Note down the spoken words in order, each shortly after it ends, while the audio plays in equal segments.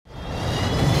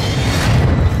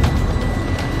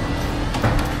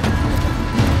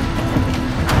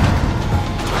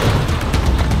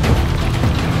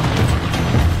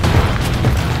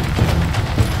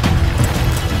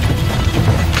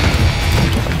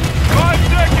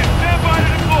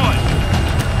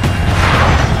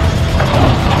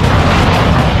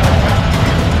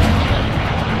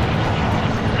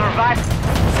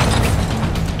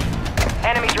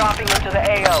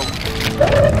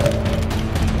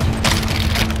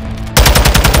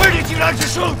Time to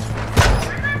shoot!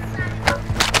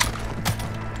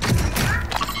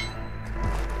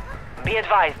 Be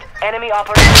advised, enemy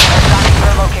operators are tracking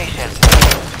your location.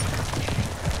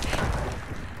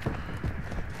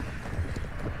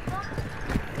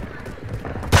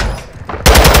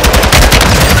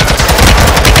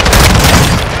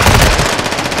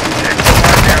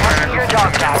 Your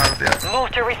dog tag.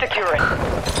 Move to resecure it.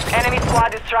 Enemy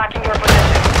squad is tracking your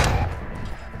position.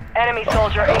 Enemy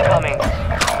soldier incoming.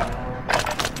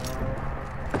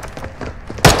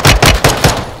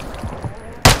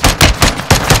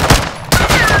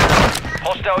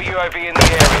 Hostile UAV in the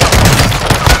area.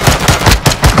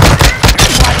 Your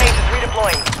squad mate is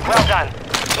redeploying. Well done.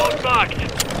 Well knocked.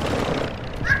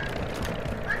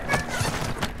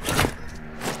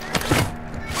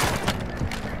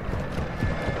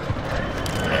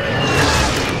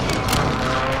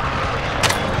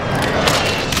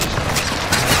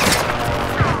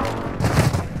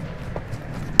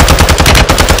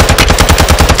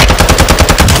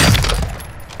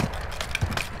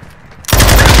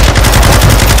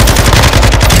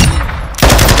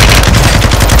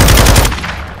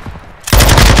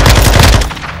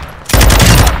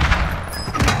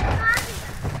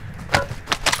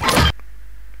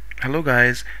 Hello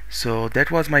guys, so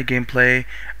that was my gameplay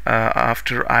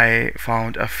after I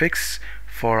found a fix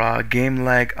for a game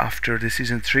lag after the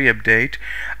season 3 update.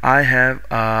 I have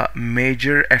a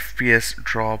major FPS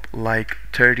drop, like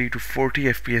 30 to 40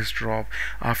 FPS drop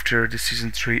after the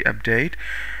season 3 update.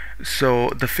 So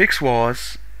the fix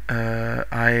was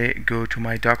I go to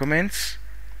my documents,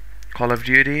 Call of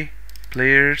Duty,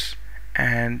 players,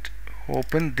 and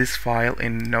open this file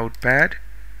in Notepad.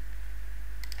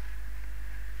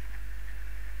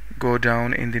 Go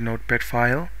down in the Notepad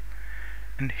file,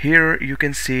 and here you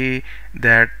can see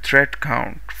that thread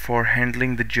count for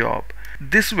handling the job.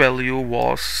 This value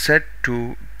was set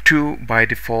to 2 by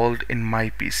default in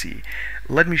my PC.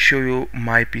 Let me show you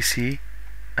my PC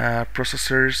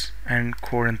processors and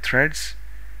core and threads.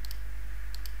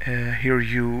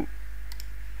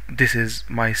 This is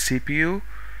my CPU,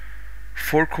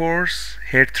 4 cores,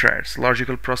 8 threads,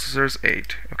 logical processors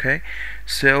 8. Okay,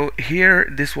 so here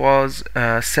this was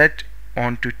set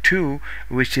onto 2,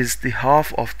 which is the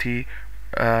half of the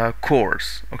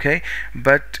cores. Okay,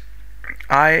 but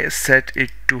I set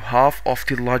it to half of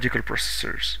the logical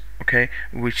processors, okay,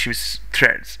 which is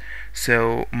threads.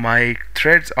 So my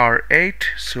threads are 8,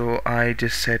 so I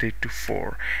just set it to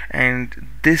 4, and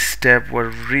this step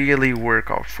will really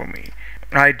work out for me.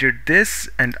 I did this,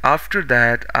 and after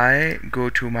that I go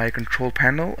to my control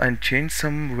panel and change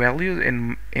some values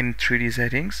in 3D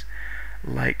settings.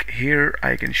 Like here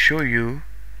I can show you.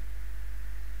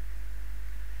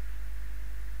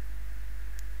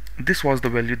 This was the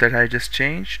value that I just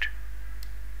changed.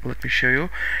 Let me show you.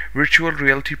 Virtual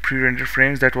reality pre-render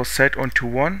frames, that was set on to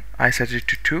 1. I set it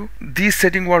to 2. These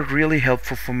settings were really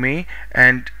helpful for me,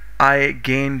 and I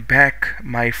gain back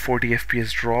my 40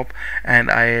 FPS drop,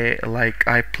 and I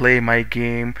play my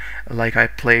game like I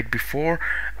played before.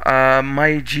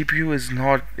 My GPU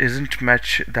isn't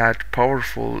much that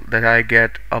powerful that I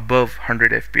get above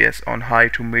 100 FPS on high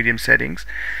to medium settings,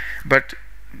 but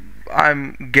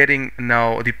I'm getting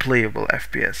now the playable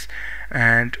FPS.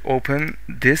 And open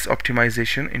this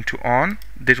optimization into on.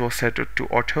 This was set to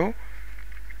auto.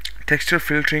 Texture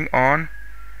filtering on.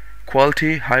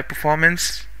 Quality high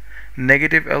performance.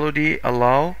 Negative LOD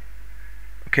allow.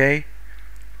 Okay,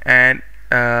 and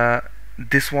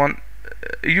this one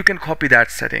you can copy that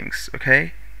settings.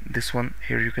 Okay, this one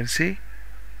here you can see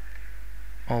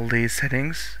all these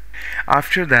settings.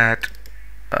 After that,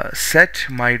 set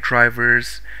my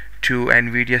drivers to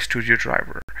NVIDIA Studio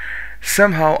Driver.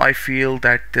 Somehow I feel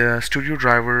that the Studio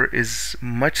Driver is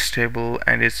much stable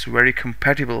and it's very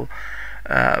compatible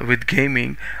with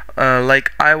gaming.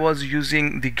 Like I was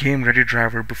using the Game Ready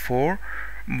driver before,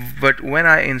 but when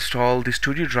I install the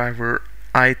Studio Driver,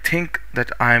 I think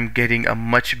that I'm getting a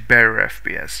much better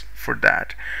FPS for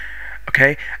that.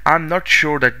 Okay, I'm not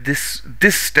sure that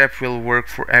this step will work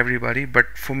for everybody,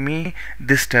 but for me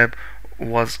this step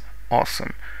was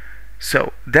awesome.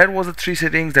 So that was the 3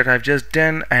 settings that I've just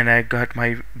done, and I got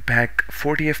my back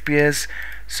 40 FPS.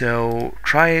 So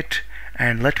try it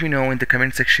and let me know in the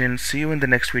comment section. See you in the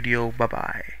next video. Bye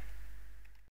bye.